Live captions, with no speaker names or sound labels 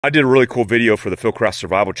I did a really cool video for the Philcraft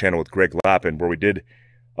Survival channel with Greg Lappin where we did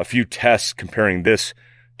a few tests comparing this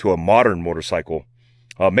to a modern motorcycle.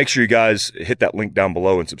 Make sure you guys hit that link down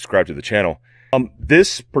below and subscribe to the channel.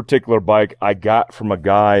 This particular bike I got from a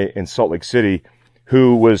guy in Salt Lake City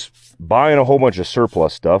who was buying a whole bunch of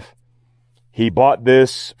surplus stuff. He bought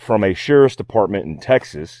this from a sheriff's department in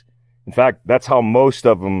Texas. In fact, that's how most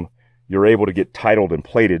of them you're able to get titled and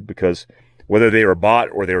plated, because whether they were bought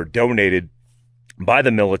or they were donated by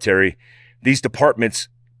the military, these departments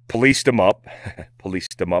policed them up,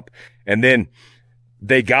 and then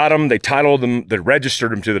they got them, they titled them, they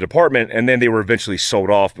registered them to the department, and then they were eventually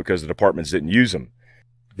sold off because the departments didn't use them.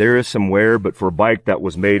 There is some wear, but for a bike that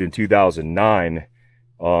was made in 2009,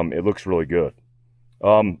 it looks really good.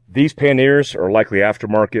 These panniers are likely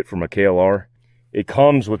aftermarket from a KLR. It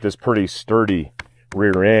comes with this pretty sturdy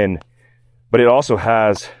rear end, but it also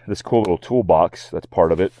has this cool little toolbox that's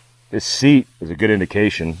part of it. This seat is a good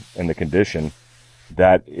indication in the condition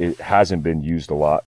that it hasn't been used a lot.